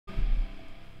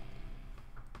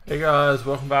Hey guys,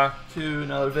 welcome back to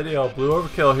another video. Blue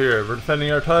Overkill here. We're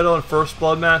defending our title in First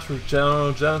Blood match with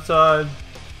General Genocide.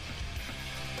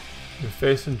 We're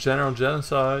facing General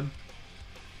Genocide.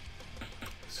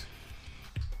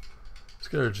 Let's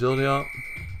get our agility up.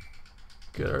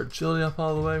 Get our agility up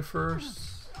all the way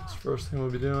first. That's the first thing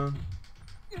we'll be doing.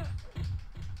 Get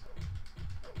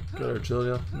our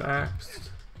agility up maxed.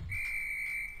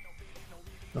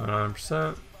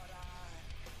 99%.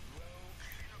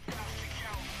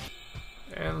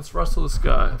 And let's wrestle this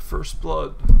guy. First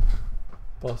blood.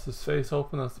 Bust his face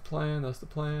open. That's the plan. That's the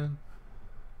plan.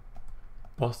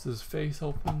 Bust his face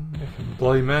open. Make him a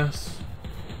bloody mess.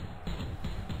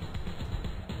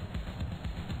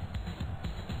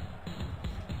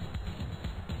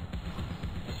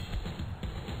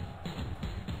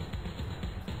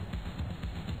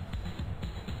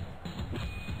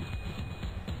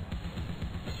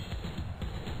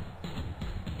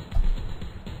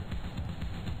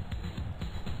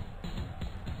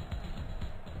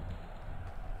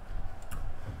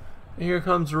 Here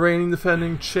comes reigning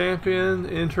defending champion,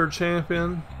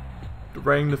 inter-champion, the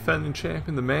reigning defending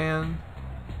champion, the man.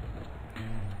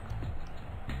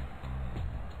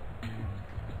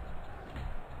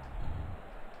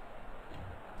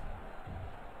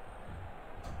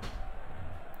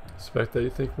 Expect that you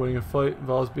think winning a fight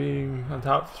involves being on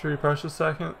top for 3 precious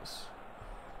seconds.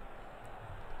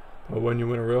 But when you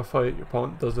win a real fight, your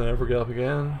opponent doesn't ever get up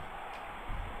again.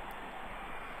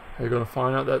 Are you going to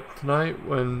find out that tonight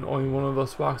when only one of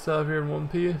us walks out of here in one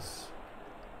piece?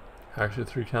 Actually,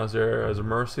 3 counts there as a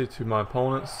mercy to my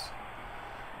opponents.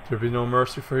 There'll be no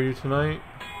mercy for you tonight.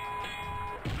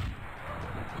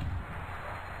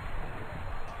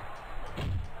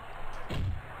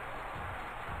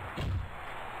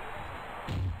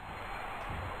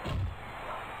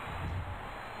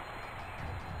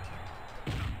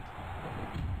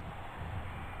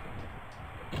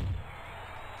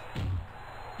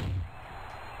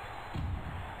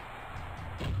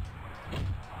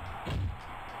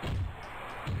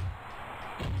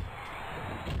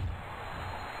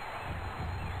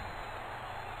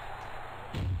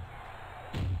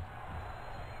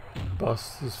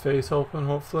 Bust his face open,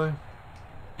 hopefully.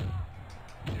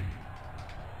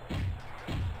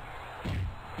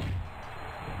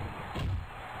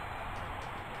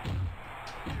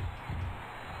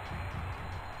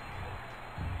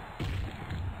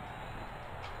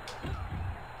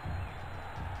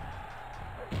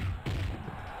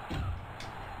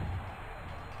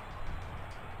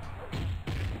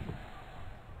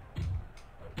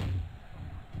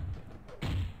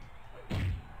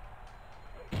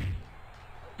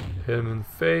 Hit him in the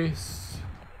face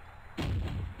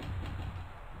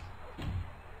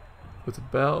with a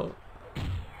belt.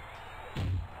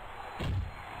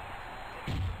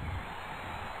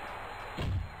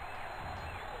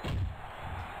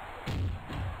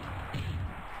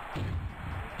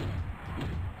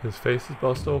 His face is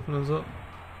busted open, is it?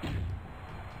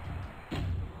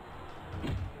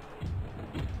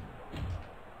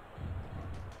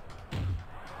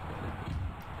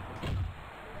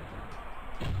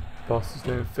 Bust his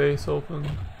damn face open.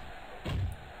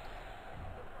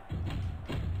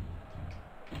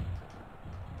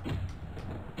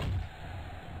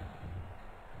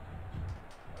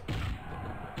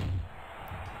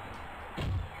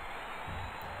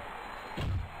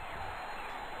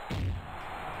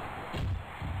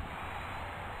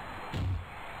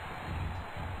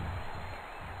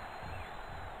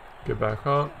 Get back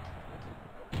up.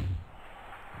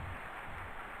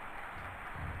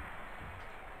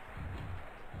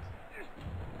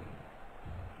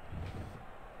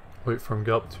 Wait for him to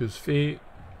get up to his feet.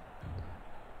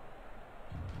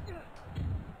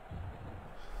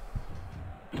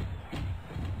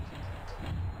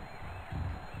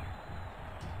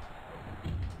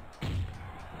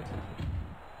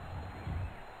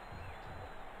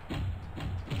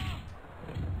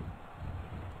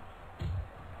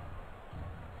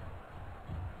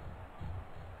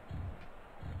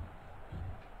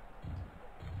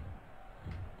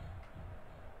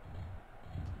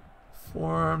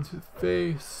 Forearm to the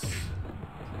face.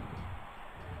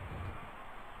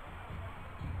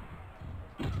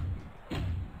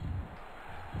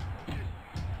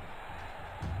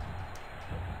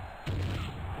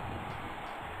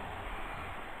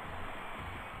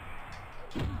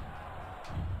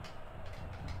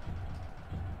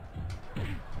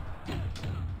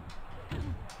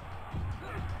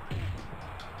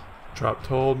 Drop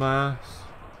toe mass.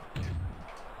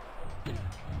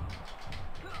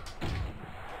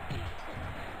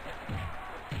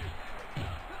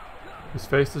 His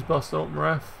face is busted open,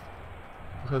 ref.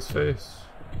 Look at his face.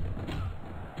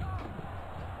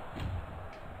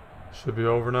 Should be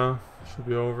over now. Should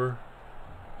be over.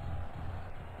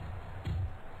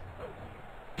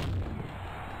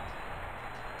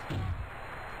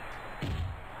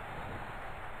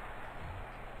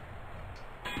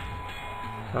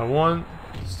 Got one.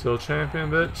 Still champion,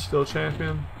 bitch. Still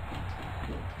champion.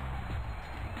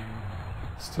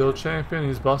 Still champion.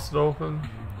 He's busted open.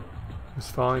 He's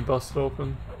finally busted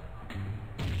open.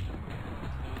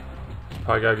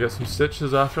 Probably gotta get some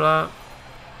stitches after that.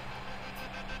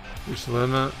 Reach the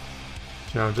limit.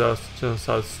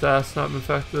 Genocide stats not been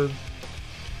affected.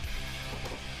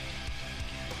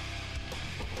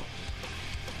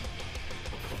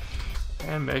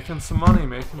 And making some money,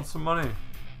 making some money.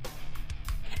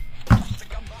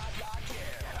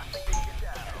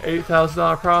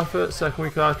 $8,000 profit, second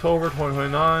week of October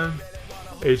 2029.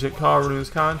 Agent Carr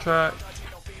renews contract.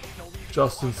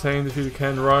 Justin Sane defeated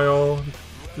Ken Royal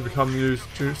to become the new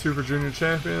Super Junior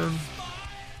champion.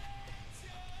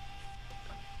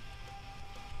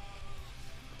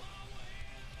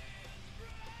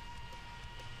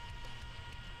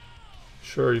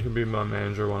 Sure, you can be my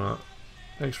manager, why not?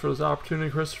 Thanks for this opportunity,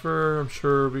 Christopher. I'm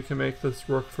sure we can make this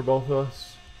work for both of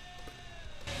us.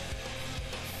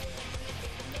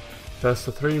 Best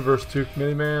of 3 versus Duke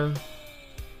Miniman.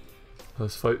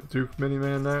 Let's fight Duke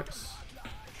Miniman next.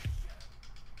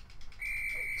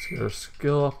 Let's get our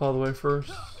skill up all the way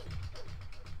first.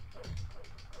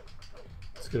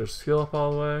 Let's get our skill up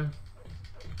all the way.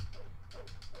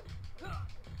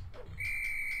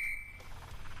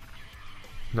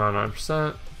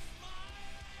 %.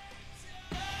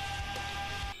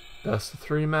 Best of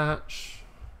 3 match.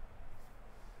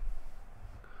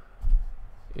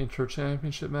 Inter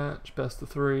championship match. Best of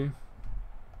 3.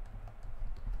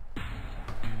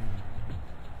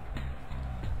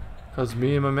 Because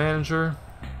me and my manager,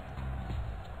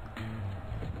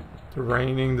 the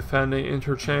reigning defending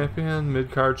Inter champion,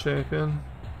 mid-card champion.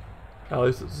 At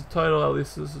least it's a title. At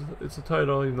least it's a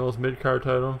title, even though it's mid-card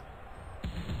title.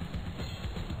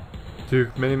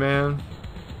 Duke Miniman.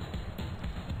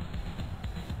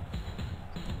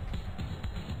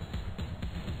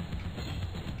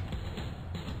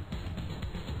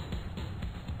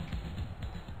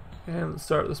 And let's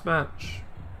start this match.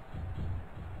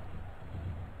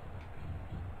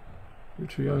 You're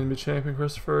too young to be champion,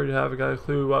 Christopher. You haven't got a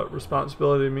clue what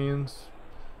responsibility means.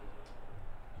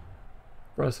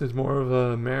 Wrestling is more of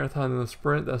a marathon than a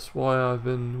sprint. That's why I've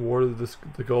been awarded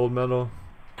the gold medal.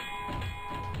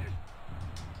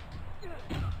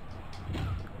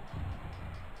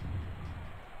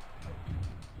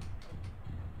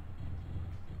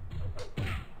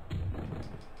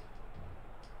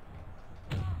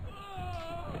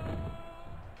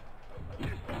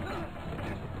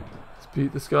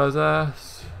 Beat this guy's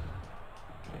ass.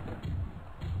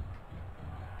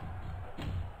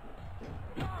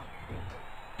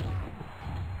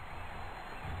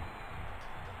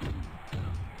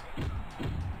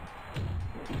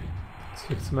 Let's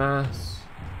kick some ass.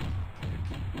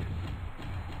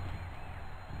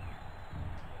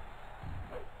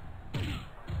 He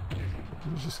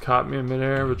just caught me in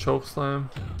midair with a choke slam.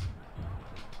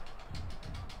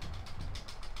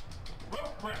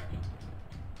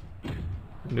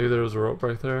 I knew there was a rope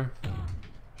right there.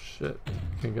 Shit,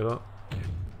 can't get up.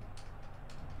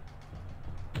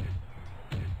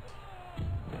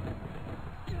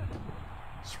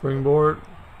 Springboard,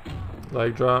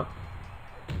 leg drop.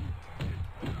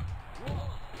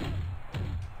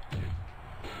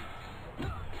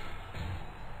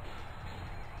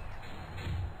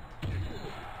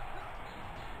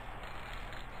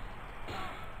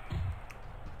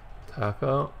 Tap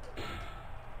out.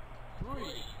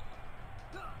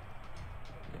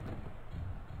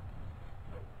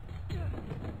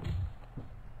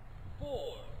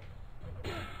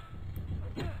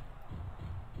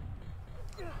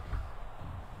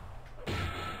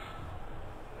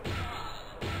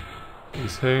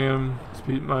 He's hitting him. He's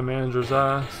beating my manager's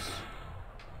ass.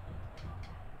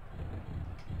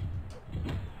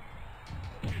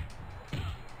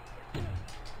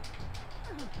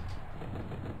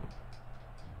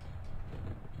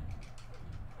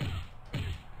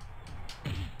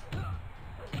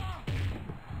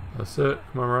 That's it.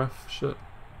 Come on, ref. Shit.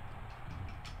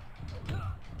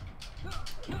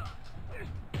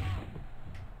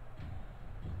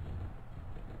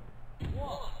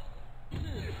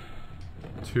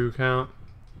 Two count.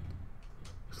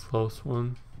 Close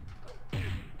one.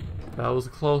 That was a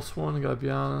close one, I gotta be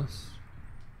honest.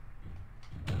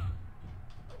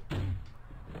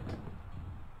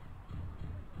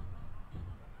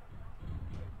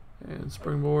 And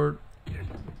springboard.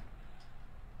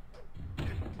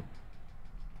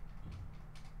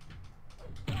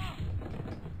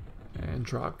 And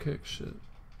drop kick shit.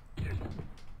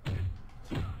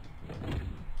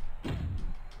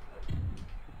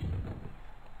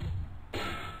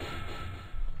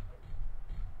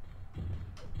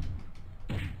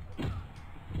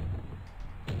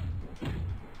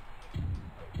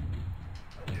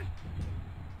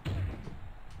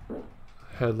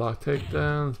 Headlock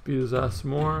takedowns, beat his ass some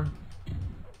more.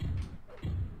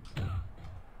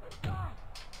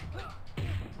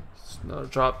 Another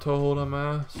drop toe hold on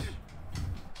my ass.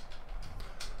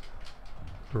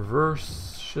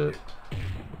 Reverse shit.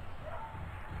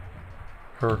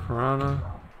 Hurricanrana.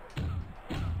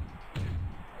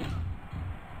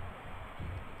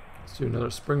 Let's do another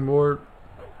springboard.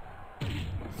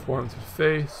 Forearm to the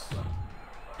face.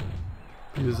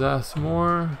 Beat his ass some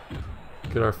more.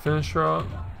 Get our finisher up.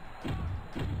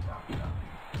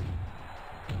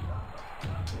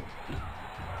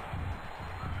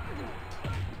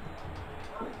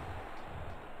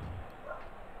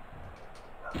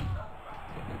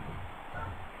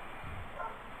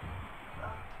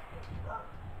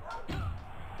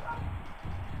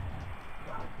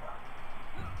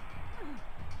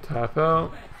 Tap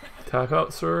out. Tap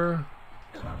out, sir.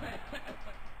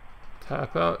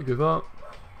 Tap out. Give up.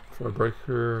 Before I break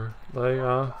your leg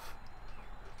off.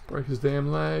 Break his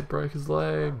damn leg. Break his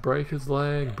leg. Break his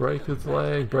leg. Break his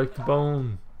leg. Break the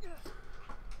bone.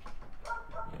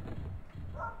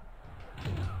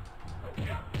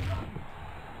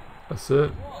 That's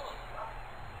it.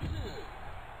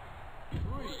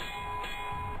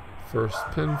 First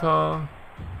pinfall.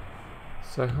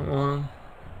 Second one.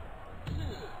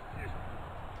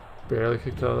 Barely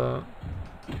kicked out of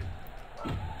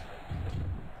that.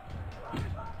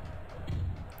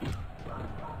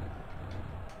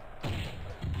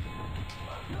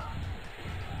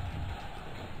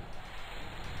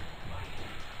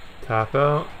 Tap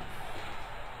out.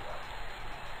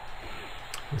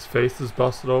 His face is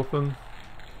busted open.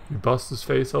 You bust his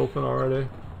face open already.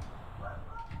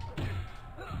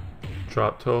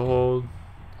 Drop toe hold.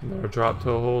 Another drop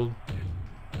toe hold.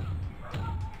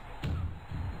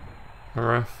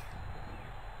 Ref.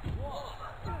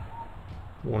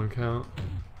 One count.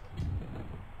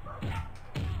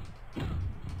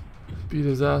 Beat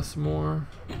his ass some more.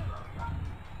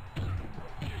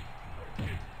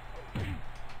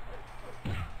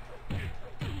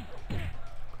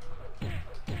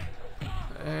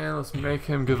 And let's make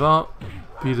him give up.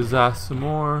 Beat his ass some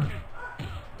more.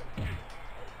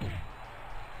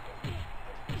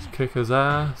 Let's kick his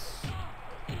ass.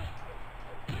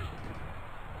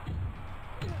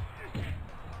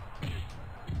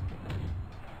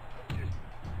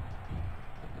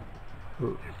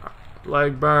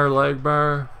 Leg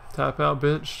bar, tap out,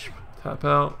 bitch, tap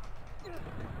out.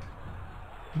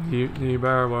 Knee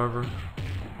bar, whatever.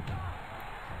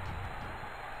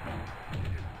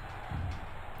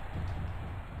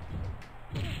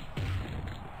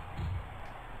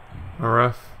 A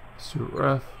ref, suit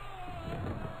ref.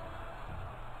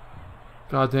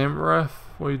 Goddamn ref,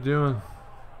 what are you doing?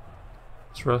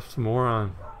 This ref's a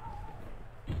moron.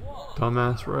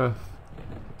 Dumbass ref.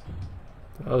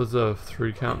 That was a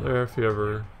 3 count there if he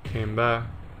ever came back.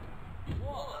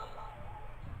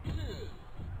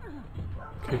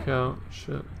 Kick out,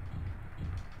 shit.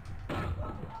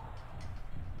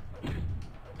 Let's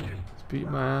beat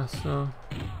my ass now.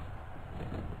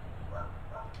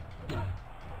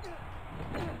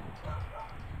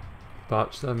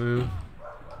 Botch that move.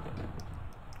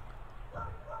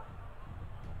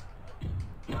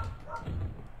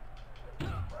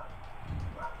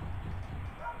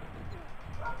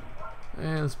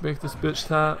 And let's make this bitch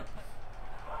tap.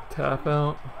 Tap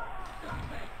out.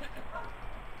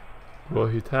 Will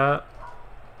he tap?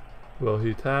 Will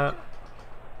he tap?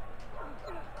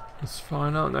 Let's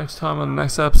find out next time on the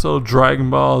next episode of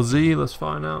Dragon Ball Z. Let's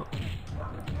find out.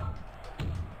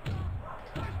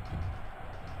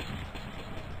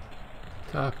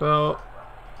 Tap out.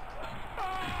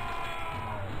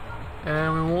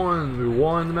 And we won. We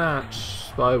won the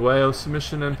match by way of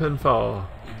submission and pinfall.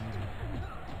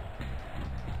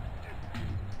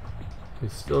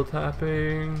 He's still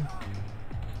tapping.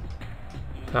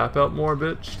 Tap out more,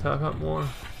 bitch. Tap out more.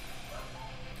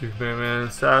 Duke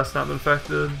Man status not been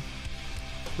affected.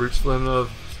 Reached the limit of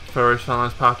Federation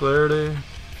Online's popularity.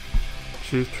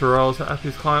 Chief Terrell's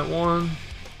happiest client won.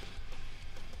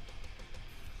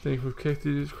 Think we've kicked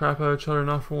these crap out of each other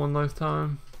enough for one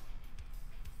lifetime?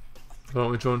 Why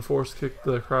don't we join force, kick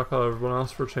the crap out of everyone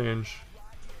else for change?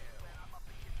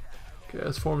 Okay,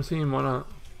 let's form a team, why not?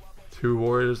 Two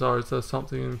warriors always have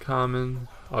something in common.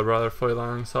 I'd rather fight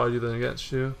alongside you than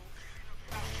against you.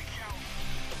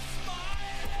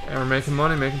 And we're making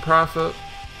money, making profit.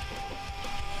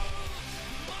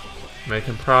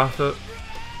 making profit.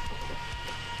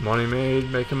 Money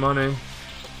made, making money.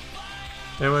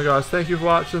 Anyway guys, thank you for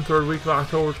watching. Third week of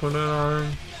October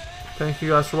 29. Thank you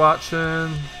guys for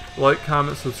watching. Like,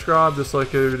 comment, subscribe,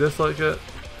 dislike it if you dislike it.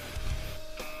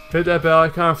 Hit that bell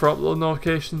icon for upload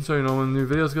notifications so you know when new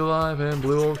videos go live. And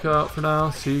Blue Overkill out for now.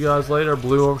 See you guys later.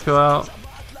 Blue Overkill out.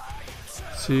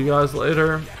 See you guys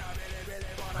later.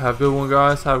 Have a good one,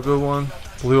 guys. Have a good one.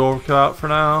 Blue Overkill out for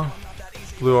now.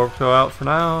 Blue Overkill out for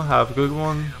now. Have a good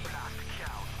one.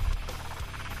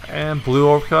 And Blue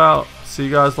Overkill out. See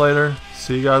you guys later.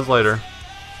 See you guys later.